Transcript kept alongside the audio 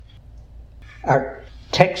Our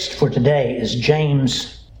text for today is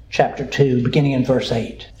James chapter 2, beginning in verse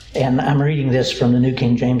 8. And I'm reading this from the New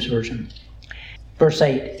King James Version. Verse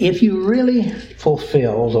 8, if you really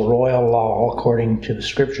fulfill the royal law according to the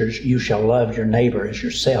Scriptures, you shall love your neighbor as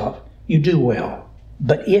yourself. You do well.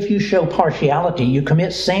 But if you show partiality, you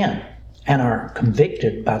commit sin and are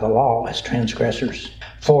convicted by the law as transgressors.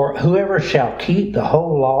 For whoever shall keep the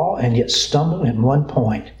whole law and yet stumble in one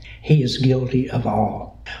point, he is guilty of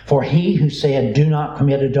all. For he who said, do not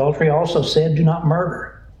commit adultery, also said, do not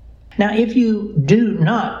murder. Now, if you do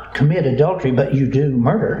not commit adultery, but you do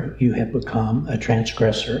murder, you have become a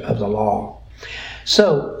transgressor of the law.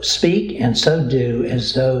 So speak and so do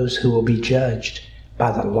as those who will be judged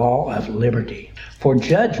by the law of liberty. For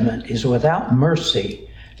judgment is without mercy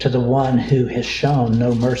to the one who has shown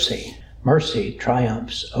no mercy. Mercy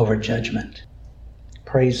triumphs over judgment.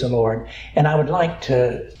 Praise the Lord. And I would like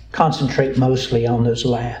to concentrate mostly on those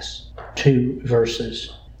last two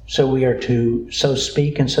verses. So we are to so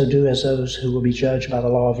speak and so do as those who will be judged by the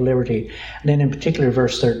law of liberty. And then in particular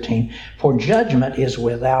verse 13, for judgment is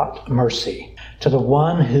without mercy to the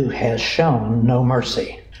one who has shown no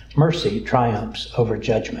mercy. Mercy triumphs over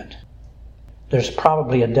judgment. There's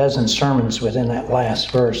probably a dozen sermons within that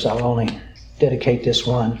last verse. I'll only dedicate this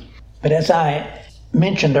one. But as I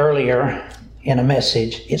mentioned earlier in a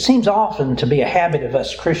message, it seems often to be a habit of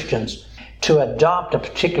us Christians to adopt a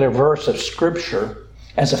particular verse of Scripture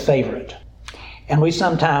as a favorite. And we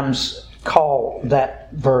sometimes call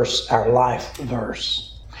that verse our life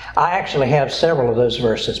verse. I actually have several of those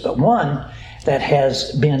verses, but one that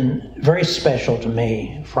has been very special to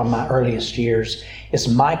me from my earliest years is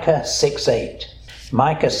Micah 6:8.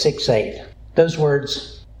 Micah 6:8. Those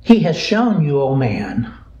words, he has shown you, O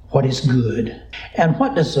man, what is good. And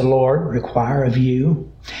what does the Lord require of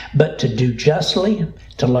you? But to do justly,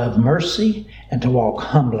 to love mercy, and to walk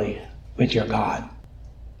humbly with your God.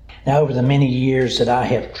 Now, over the many years that I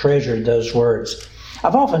have treasured those words,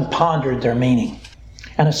 I've often pondered their meaning,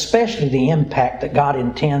 and especially the impact that God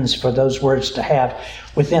intends for those words to have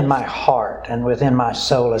within my heart and within my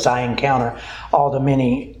soul as I encounter all the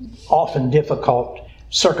many often difficult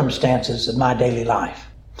circumstances of my daily life.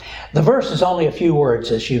 The verse is only a few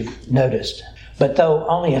words, as you've noticed, but though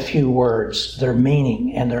only a few words, their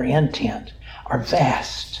meaning and their intent are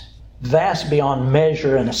vast beyond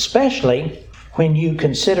measure, and especially when you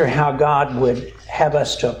consider how God would have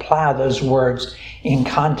us to apply those words in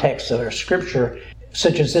context of our Scripture,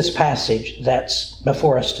 such as this passage that's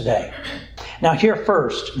before us today. Now here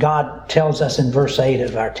first, God tells us in verse 8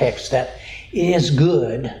 of our text that it is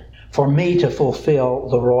good for me to fulfill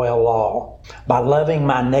the royal law by loving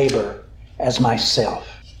my neighbor as myself,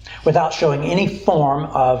 without showing any form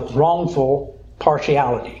of wrongful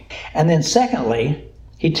partiality. And then secondly,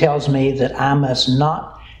 he tells me that I must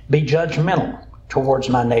not be judgmental towards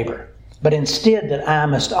my neighbor, but instead that I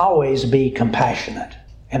must always be compassionate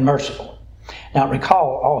and merciful. Now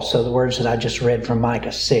recall also the words that I just read from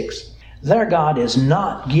Micah 6. There God is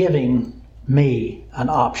not giving me an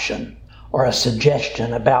option or a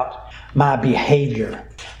suggestion about my behavior,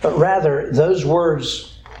 but rather those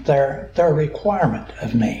words, they're a requirement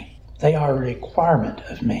of me. They are a requirement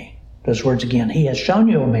of me. Those words again, he has shown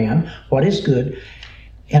you, O man, what is good,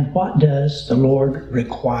 and what does the Lord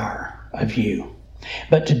require of you?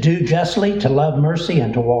 But to do justly, to love mercy,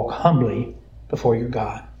 and to walk humbly before your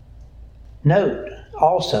God. Note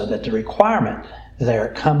also that the requirement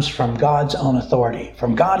there comes from God's own authority,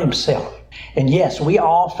 from God himself. And yes, we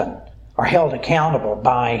often are held accountable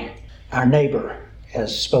by our neighbor,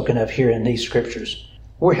 as spoken of here in these scriptures.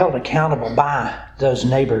 We're held accountable by those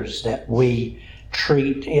neighbors that we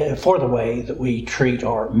treat, for the way that we treat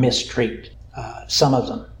or mistreat some of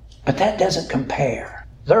them. But that doesn't compare.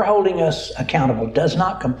 Their holding us accountable does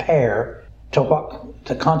not compare to what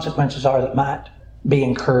the consequences are that might be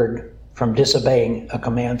incurred from disobeying a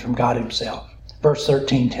command from God himself. Verse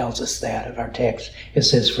 13 tells us that of our text. It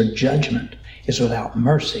says, for judgment is without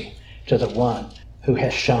mercy to the one who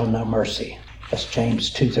has shown no mercy. That's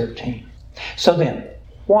James 2:13. So then,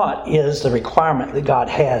 what is the requirement that God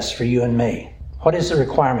has for you and me? What is the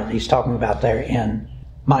requirement that he's talking about there in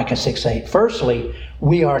Micah 6:8? Firstly,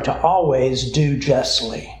 we are to always do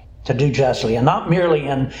justly. To do justly, and not merely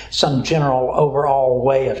in some general overall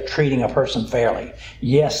way of treating a person fairly.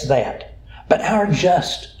 Yes, that. But our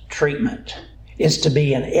just treatment is to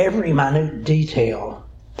be in every minute detail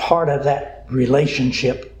part of that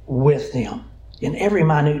relationship with them. In every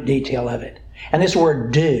minute detail of it. And this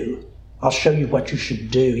word do, I'll show you what you should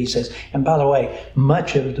do, he says. And by the way,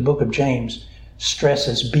 much of the book of James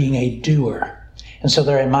stresses being a doer. And so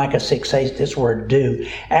there in Micah 6:8, this word do,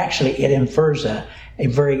 actually it infers a a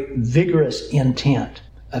very vigorous intent.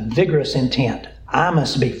 A vigorous intent. I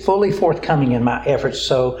must be fully forthcoming in my efforts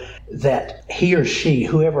so that he or she,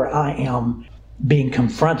 whoever I am being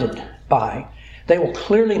confronted by, they will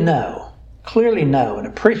clearly know and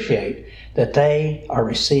appreciate that they are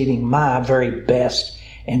receiving my very best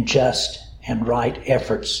and just and right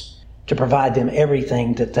efforts to provide them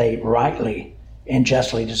everything that they rightly and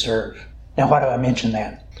justly deserve. Now, why do I mention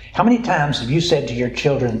that? How many times have you said to your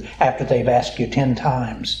children after they've asked you 10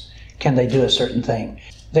 times, can they do a certain thing?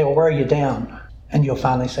 They will wear you down, and you'll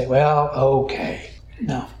finally say, well, okay.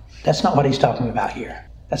 No, that's not what he's talking about here.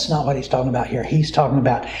 That's not what he's talking about here. He's talking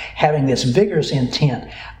about having this vigorous intent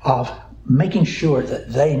of making sure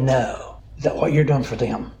that they know that what you're doing for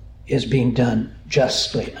them is being done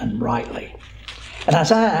justly and rightly. And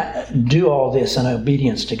as I do all this in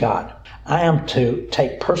obedience to God, I am to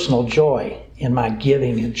take personal joy in my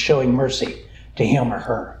giving and showing mercy to him or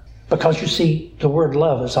her. Because you see, the word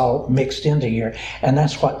love is all mixed into here, and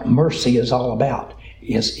that's what mercy is all about.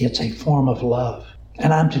 It's a form of love.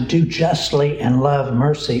 And I'm to do justly and love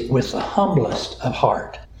mercy with the humblest of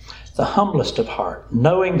heart. The humblest of heart,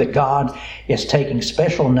 knowing that God is taking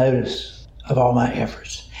special notice of all my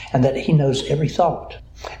efforts, and that he knows every thought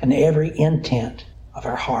and every intent of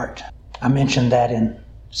our heart. I mentioned that in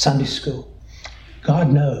Sunday school.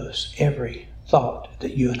 God knows every thought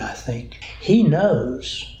that you and I think. He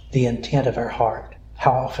knows the intent of our heart.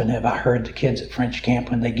 How often have I heard the kids at French camp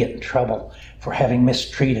when they get in trouble for having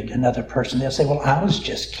mistreated another person, they'll say, well, I was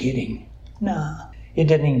just kidding. No, it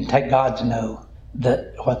didn't even take God to know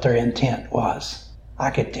that what their intent was. I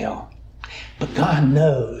could tell. But God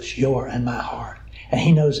knows your and my heart, and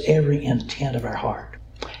he knows every intent of our heart.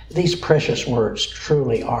 These precious words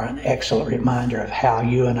truly are an excellent reminder of how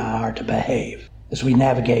you and I are to behave as we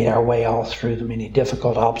navigate our way all through the many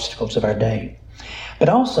difficult obstacles of our day. But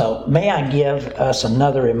also, may I give us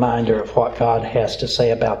another reminder of what God has to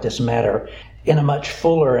say about this matter in a much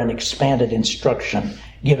fuller and expanded instruction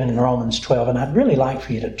given in Romans 12. And I'd really like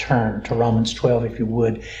for you to turn to Romans 12 if you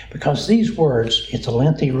would, because these words, it's a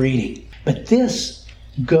lengthy reading, but this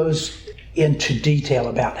goes into detail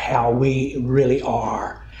about how we really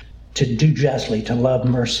are to do justly, to love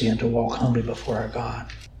mercy, and to walk humbly before our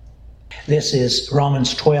God. This is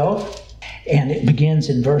Romans 12, and it begins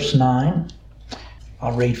in verse 9.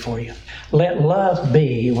 I'll read for you. Let love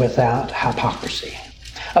be without hypocrisy.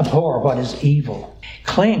 Abhor what is evil.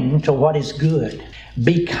 Cling to what is good.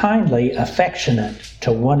 Be kindly affectionate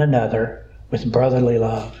to one another with brotherly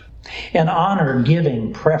love. In honor,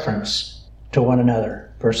 giving preference to one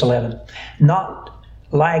another. Verse 11. Not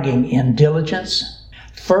lagging in diligence,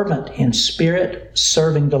 fervent in spirit,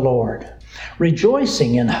 serving the Lord.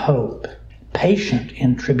 Rejoicing in hope, patient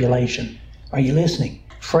in tribulation. Are you listening?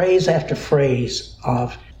 Phrase after phrase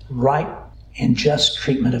of right and just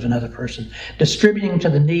treatment of another person. Distributing to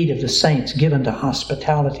the need of the saints, given to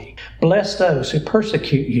hospitality. Bless those who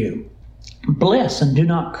persecute you. Bless and do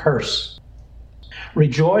not curse.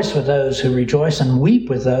 Rejoice with those who rejoice and weep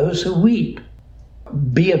with those who weep.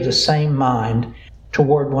 Be of the same mind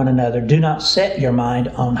toward one another. Do not set your mind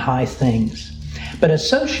on high things, but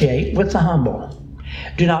associate with the humble.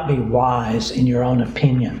 Do not be wise in your own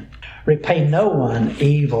opinion. Repay no one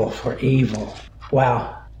evil for evil.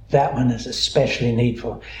 Wow, that one is especially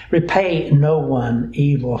needful. Repay no one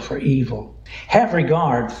evil for evil. Have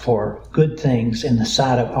regard for good things in the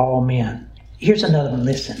sight of all men. Here's another one,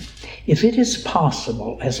 listen. If it is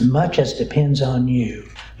possible, as much as depends on you,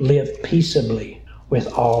 live peaceably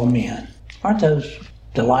with all men. Aren't those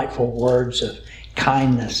delightful words of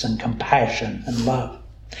kindness and compassion and love?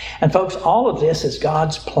 And folks, all of this is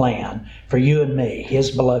God's plan for you and me,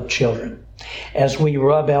 his beloved children, as we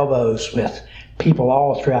rub elbows with people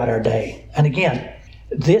all throughout our day. And again,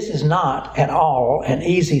 this is not at all an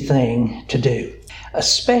easy thing to do,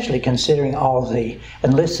 especially considering all of the,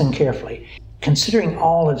 and listen carefully, considering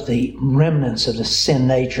all of the remnants of the sin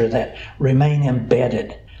nature that remain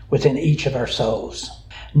embedded within each of our souls.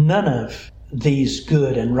 None of these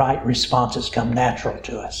good and right responses come natural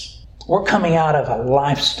to us. We're coming out of a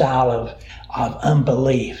lifestyle of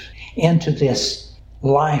unbelief into this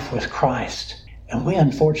life with Christ. And we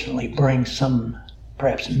unfortunately bring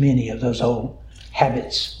perhaps many of those old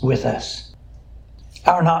habits with us.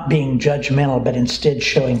 Our not being judgmental, but instead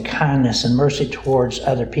showing kindness and mercy towards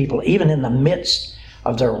other people, even in the midst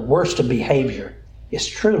of their worst of behavior, is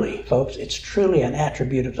truly, folks, it's truly an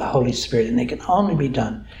attribute of the Holy Spirit, and it can only be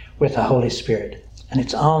done with the Holy Spirit. And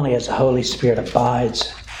it's only as the Holy Spirit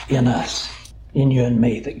abides in us, in you and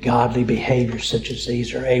me, that godly behaviors such as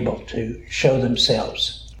these are able to show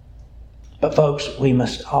themselves. But folks, we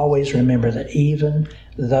must always remember that even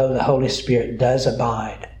though the Holy Spirit does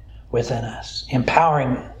abide within us,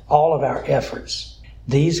 empowering all of our efforts.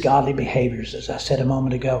 These godly behaviors, as I said a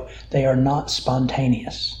moment ago, they are not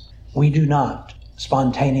spontaneous. We do not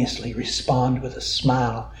spontaneously respond with a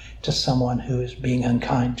smile to someone who is being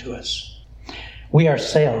unkind to us. We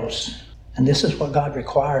ourselves, and this is what God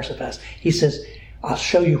requires of us. He says, I'll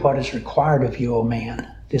show you what is required of you, O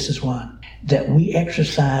man. This is one, that we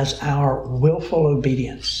exercise our willful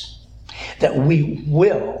obedience, that we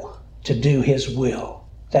will to do his will.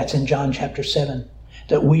 That's in John chapter 7,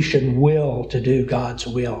 that we should will to do God's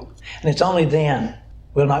will. And it's only then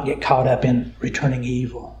we'll not get caught up in returning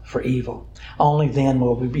evil for evil. Only then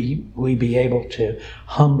will we be able to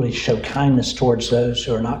humbly show kindness towards those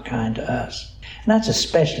who are not kind to us. And that's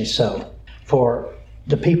especially so for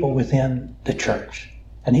the people within the church.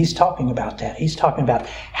 And he's talking about that. He's talking about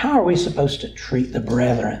how are we supposed to treat the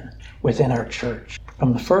brethren within our church.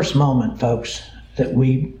 From the first moment, folks, that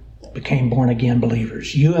we became born-again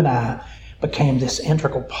believers, you and I became this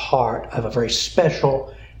integral part of a very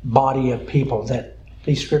special body of people that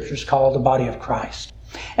these scriptures call the body of Christ.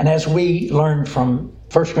 And as we learned from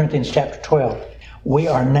 1 Corinthians chapter 12, we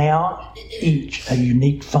are now each a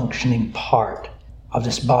unique functioning part of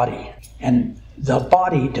this body. And the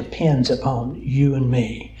body depends upon you and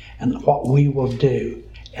me and what we will do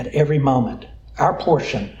at every moment. Our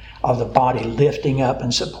portion of the body lifting up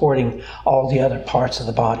and supporting all the other parts of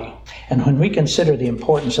the body. And when we consider the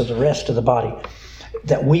importance of the rest of the body,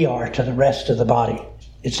 that we are to the rest of the body,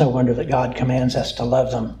 it's no wonder that God commands us to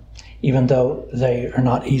love them, even though they are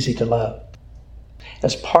not easy to love.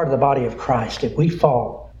 As part of the body of Christ, if we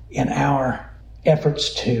fall in our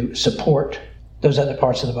efforts to support those other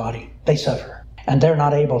parts of the body, they suffer. And they're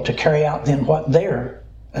not able to carry out then what they're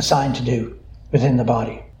assigned to do within the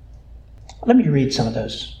body. Let me read some of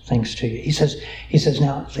those things to you. He says,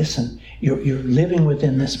 now listen, you're living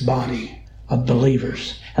within this body of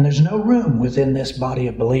believers. And there's no room within this body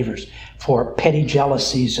of believers for petty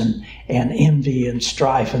jealousies and envy and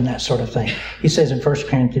strife and that sort of thing. He says in 1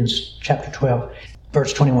 Corinthians chapter 12,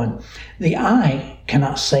 verse 21, the eye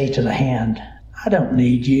cannot say to the hand, I don't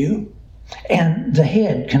need you. And the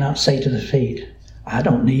head cannot say to the feet, I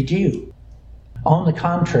don't need you. On the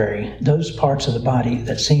contrary, those parts of the body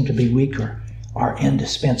that seem to be weaker are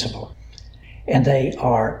indispensable, and they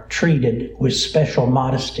are treated with special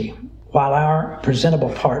modesty, while our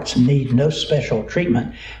presentable parts need no special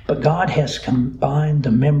treatment. But God has combined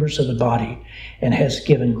the members of the body and has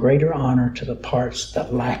given greater honor to the parts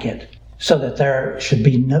that lack it, so that there should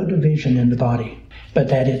be no division in the body, but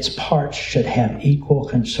that its parts should have equal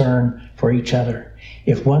concern for each other.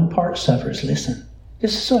 If one part suffers, listen,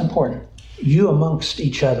 this is so important, you amongst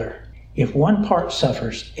each other. If one part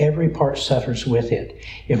suffers, every part suffers with it.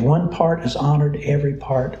 If one part is honored, every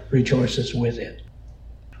part rejoices with it.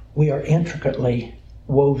 We are intricately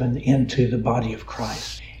woven into the body of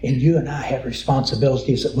Christ. And you and I have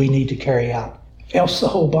responsibilities that we need to carry out. Else the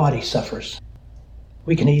whole body suffers.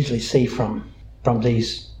 We can easily see from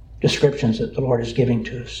these descriptions that the Lord is giving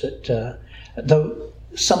to us that though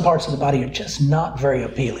some parts of the body are just not very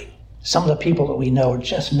appealing, some of the people that we know are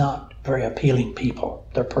just not very appealing people,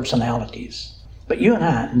 their personalities. But you and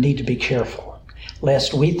I need to be careful,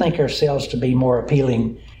 lest we think ourselves to be more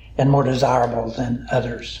appealing and more desirable than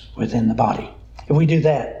others within the body. If we do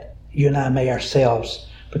that, you and I may ourselves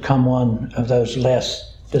become one of those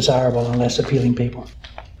less desirable and less appealing people.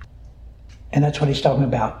 And that's what he's talking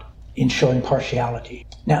about in showing partiality.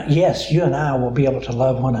 Now, yes, you and I will be able to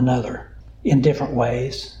love one another in different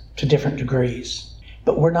ways, to different degrees.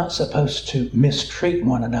 But we're not supposed to mistreat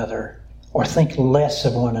one another or think less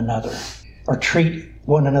of one another or treat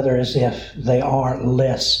one another as if they are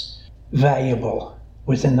less valuable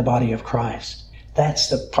within the body of Christ. That's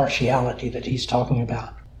the partiality that he's talking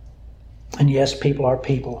about. And yes, people are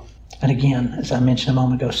people. And again, as I mentioned a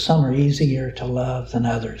moment ago, some are easier to love than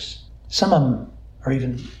others. Some of them are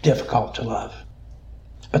even difficult to love.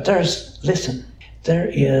 But there is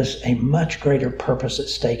a much greater purpose at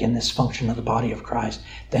stake in this function of the body of Christ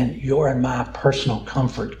than your and my personal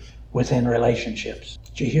comfort within relationships.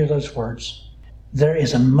 Did you hear those words? There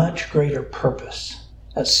is a much greater purpose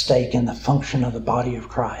at stake in the function of the body of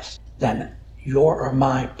Christ than your or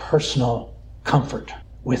my personal comfort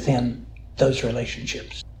within those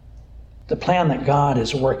relationships. The plan that God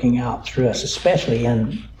is working out through us, especially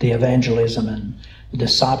in the evangelism and the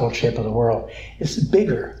discipleship of the world, is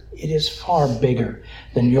bigger. It is far bigger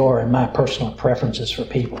than your and my personal preferences for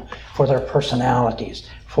people, for their personalities,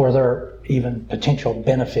 for their even potential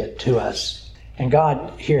benefit to us. And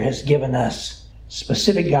God here has given us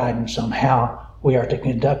specific guidance on how we are to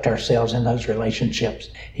conduct ourselves in those relationships.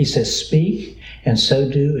 He says, speak and so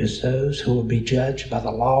do as those who will be judged by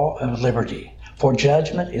the law of liberty. For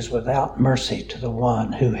judgment is without mercy to the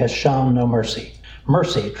one who has shown no mercy.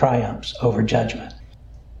 Mercy triumphs over judgment.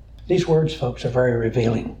 These words, folks, are very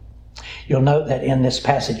revealing. You'll note that in this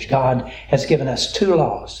passage, God has given us two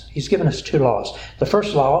laws. He's given us two laws. The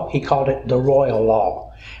first law, he called it the royal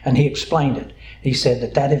law, and he explained it. He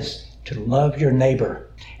said that is to love your neighbor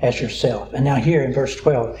as yourself. And now here in verse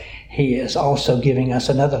 12, he is also giving us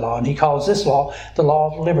another law, and he calls this law the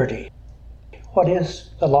law of liberty. What is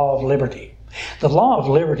the law of liberty? The law of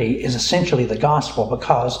liberty is essentially the gospel,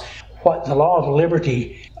 because what the law of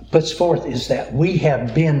liberty puts forth is that we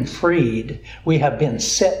have been freed, we have been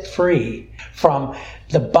set free from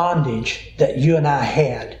the bondage that you and I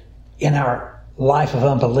had in our life of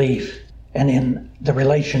unbelief and in the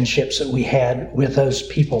relationships that we had with those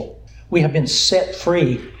people. We have been set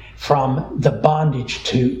free from the bondage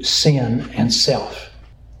to sin and self.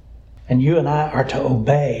 And you and I are to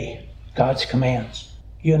obey God's commands.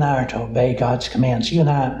 You and I are to obey God's commands. You and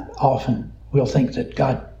I often will think that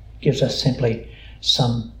God gives us simply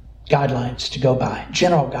some guidelines to go by,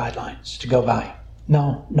 general guidelines to go by.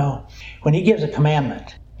 No. When he gives a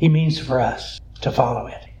commandment, he means for us to follow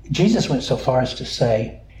it. Jesus went so far as to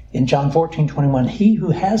say in John 14:21, he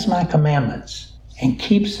who has my commandments and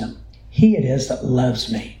keeps them, he it is that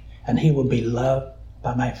loves me, and he will be loved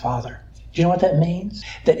by my Father. Do you know what that means?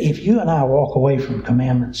 That if you and I walk away from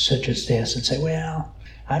commandments such as this and say, well,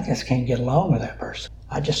 I just can't get along with that person.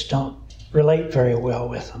 I just don't relate very well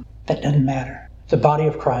with them. That doesn't matter. The body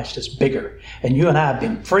of Christ is bigger, and you and I have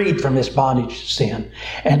been freed from this bondage to sin.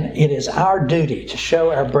 And it is our duty to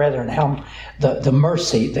show our brethren how the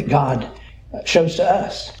mercy that God shows to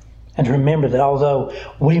us. And to remember that although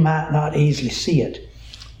we might not easily see it,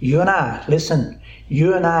 you and I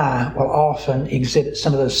will often exhibit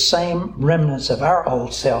some of those same remnants of our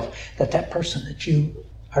old self that person that you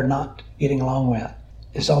are not getting along with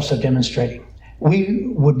is also demonstrating. We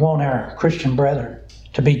would want our Christian brethren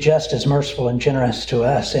to be just as merciful and generous to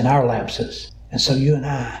us in our lapses. And so you and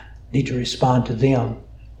I need to respond to them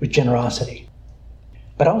with generosity.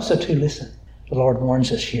 But also too, listen, the Lord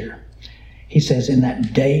warns us here. He says, in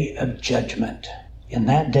that day of judgment,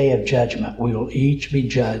 we will each be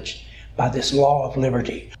judged by this law of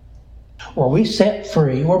liberty. Were we set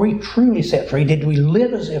free? Were we truly set free? Did we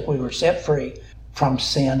live as if we were set free from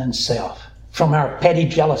sin and self, from our petty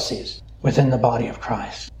jealousies within the body of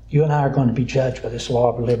Christ? You and I are going to be judged by this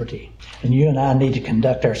law of liberty. And you and I need to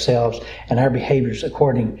conduct ourselves and our behaviors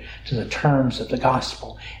according to the terms of the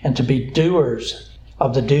gospel and to be doers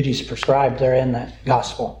of the duties prescribed there in that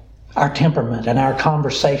gospel. Our temperament and our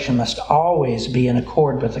conversation must always be in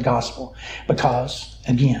accord with the gospel because,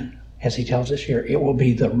 again, as he tells us here, it will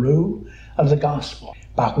be the rule of the gospel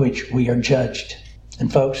by which we are judged.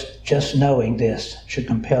 And folks, just knowing this should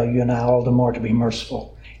compel you and I all the more to be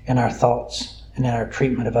merciful in our thoughts and in our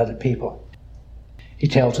treatment of other people. He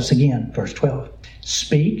tells us again, verse 12,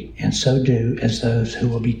 speak and so do as those who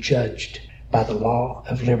will be judged by the law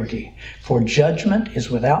of liberty. For judgment is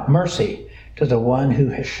without mercy to the one who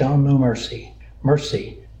has shown no mercy.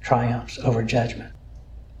 Mercy triumphs over judgment.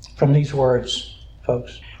 From these words,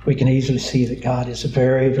 folks, we can easily see that God is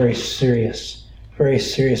very, very serious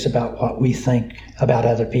about what we think about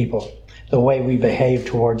other people, the way we behave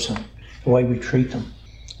towards them, the way we treat them.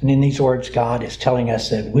 And in these words, God is telling us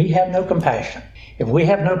that we have no compassion. If we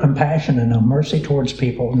have no compassion and no mercy towards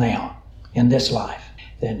people now, in this life,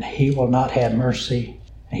 then he will not have mercy,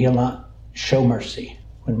 and he'll not show mercy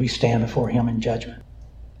when we stand before him in judgment.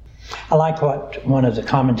 I like what one of the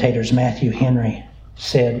commentators, Matthew Henry,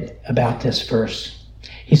 said about this verse.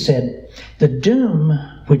 He said, the doom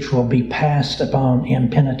which will be passed upon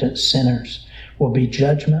impenitent sinners will be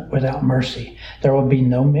judgment without mercy. There will be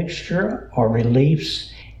no mixture or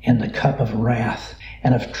reliefs in the cup of wrath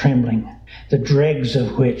and of trembling, the dregs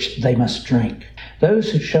of which they must drink. Those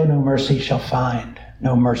who show no mercy shall find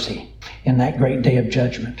no mercy in that great day of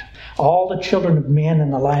judgment. All the children of men in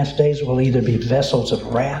the last days will either be vessels of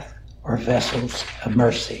wrath or vessels of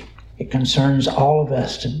mercy. It concerns all of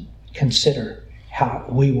us to consider how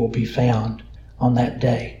we will be found on that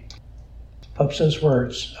day. Folks, those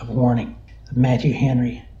words of warning of Matthew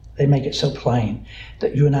Henry, they make it so plain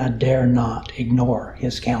that you and I dare not ignore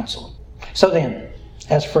his counsel. So then,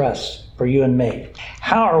 as for us, for you and me,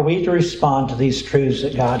 how are we to respond to these truths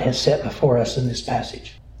that God has set before us in this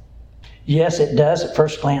passage? Yes, it does at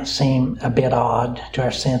first glance seem a bit odd to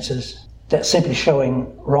our senses that simply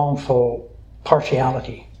showing wrongful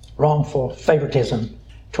partiality, wrongful favoritism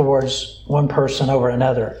towards one person over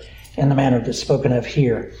another in the manner that's spoken of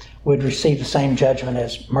here would receive the same judgment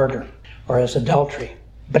as murder or as adultery.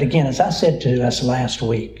 But again, as I said to us last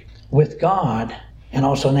week, with God, and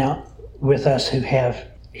also now with us who have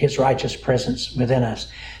his righteous presence within us,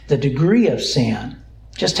 the degree of sin,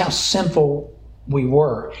 just how sinful we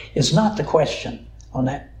were, is not the question on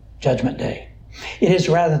that judgment day. It is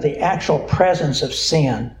rather the actual presence of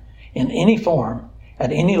sin in any form,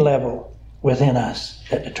 at any level within us,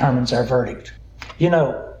 that determines our verdict. You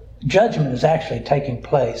know, judgment is actually taking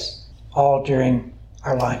place all during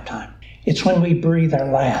our lifetime. It's when we breathe our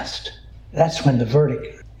last. That's when the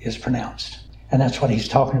verdict is pronounced. And that's what he's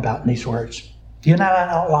talking about in these words. You and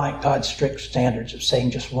I don't like God's strict standards of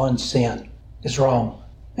saying just one sin is wrong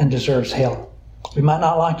and deserves hell. We might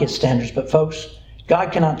not like his standards, but folks,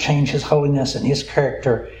 God cannot change his holiness and his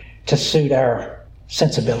character to suit our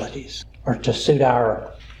sensibilities or to suit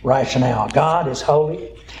our rationale. God is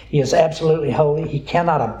holy. He is absolutely holy. He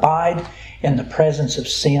cannot abide in the presence of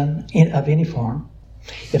sin of any form.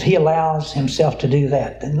 If he allows himself to do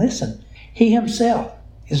that, then listen, he himself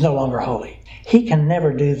is no longer holy. He can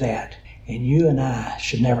never do that. And you and I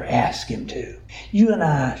should never ask him to. You and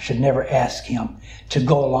I should never ask him to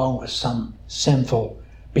go along with some sinful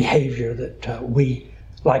behavior that we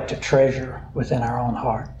like to treasure within our own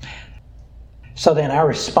heart. So then our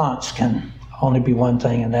response can only be one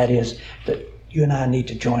thing, and that is that you and I need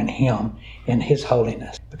to join him in his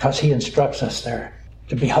holiness, because he instructs us there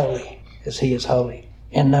to be holy as he is holy.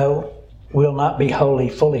 And no, we'll not be holy,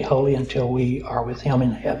 fully holy, until we are with him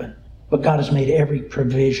in heaven. But God has made every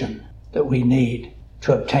provision that we need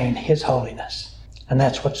to obtain his holiness. And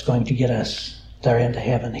that's what's going to get us there into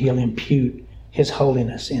heaven. He'll impute his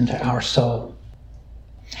holiness into our soul.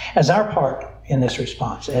 As our part in this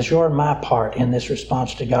response, as your and my part in this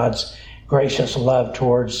response to God's gracious love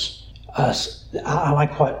towards us, I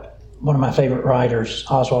like what one of my favorite writers,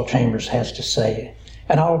 Oswald Chambers, has to say.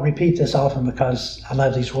 And I'll repeat this often because I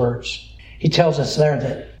love these words. He tells us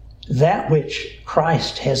there that which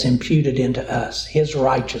Christ has imputed into us, his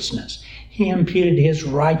righteousness, he imputed his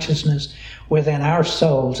righteousness within our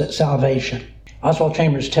souls at salvation. Oswald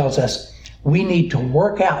Chambers tells us we need to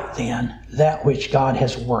work out then that which God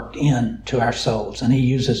has worked into our souls. And he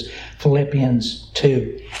uses Philippians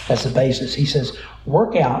 2 as the basis. He says,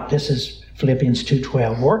 work out, this is Philippians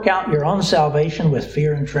 2:12, work out your own salvation with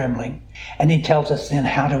fear and trembling. And he tells us then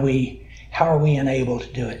how are we enabled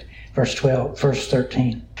to do it? Verse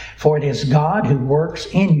 13. For it is God who works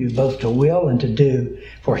in you both to will and to do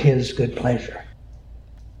for his good pleasure.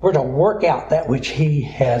 We're to work out that which he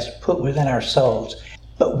has put within our souls,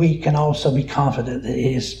 but we can also be confident that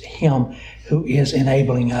it is him who is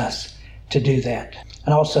enabling us to do that.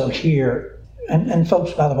 And also here, and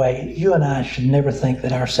folks, by the way, you and I should never think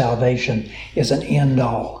that our salvation is an end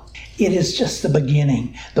all. It is just the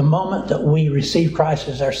beginning. The moment that we receive Christ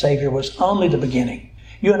as our Savior was only the beginning.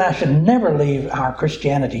 You and I should never leave our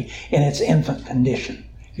Christianity in its infant condition.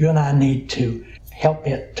 You and I need to help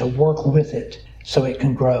it, to work with it, so it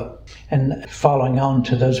can grow. And following on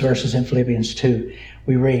to those verses in Philippians 2,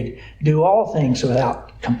 we read, do all things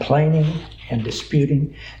without complaining and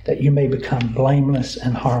disputing, that you may become blameless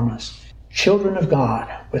and harmless, children of God,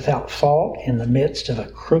 without fault in the midst of a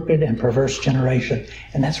crooked and perverse generation.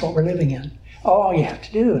 And that's what we're living in. All you have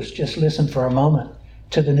to do is just listen for a moment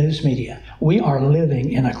to the news media. We are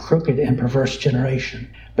living in a crooked and perverse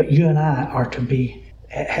generation, but you and I are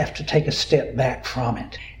have to take a step back from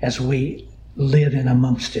it as we live in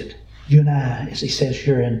amongst it. You and I, as he says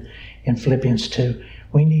here in Philippians 2,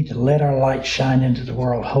 we need to let our light shine into the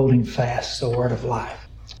world, holding fast the word of life.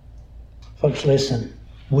 Folks, listen,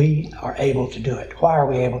 we are able to do it. Why are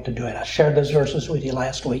we able to do it? I shared those verses with you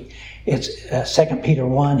last week. It's 2 Peter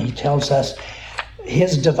 1. He tells us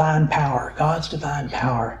his divine power, God's divine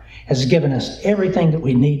power, has given us everything that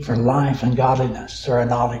we need for life and godliness through our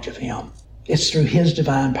knowledge of him. It's through his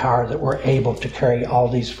divine power that we're able to carry all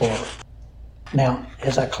these forward. Now,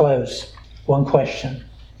 as I close, one question.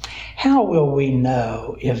 How will we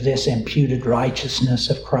know if this imputed righteousness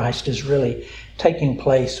of Christ is really taking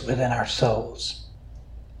place within our souls?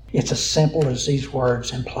 It's as simple as these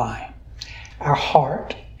words imply. Our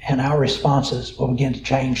heart and our responses will begin to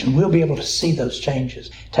change, and we'll be able to see those changes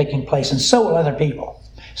taking place, and so will other people.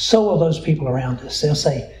 So will those people around us. They'll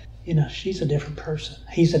say, she's a different person.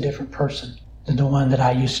 He's a different person than the one that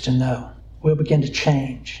I used to know. We'll begin to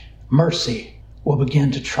change. Mercy will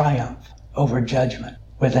begin to triumph over judgment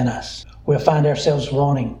within us. We'll find ourselves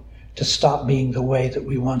wanting to stop being the way that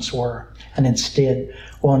we once were, and instead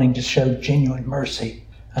wanting to show genuine mercy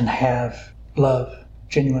and have love,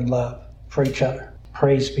 genuine love for each other.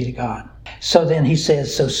 Praise be to God. So then he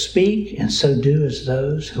says, so speak and so do as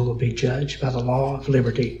those who will be judged by the law of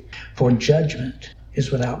liberty. For judgment is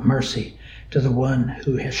without mercy to the one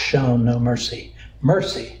who has shown no mercy.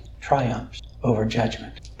 Mercy triumphs over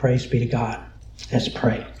judgment. Praise be to God. Let's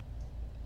pray.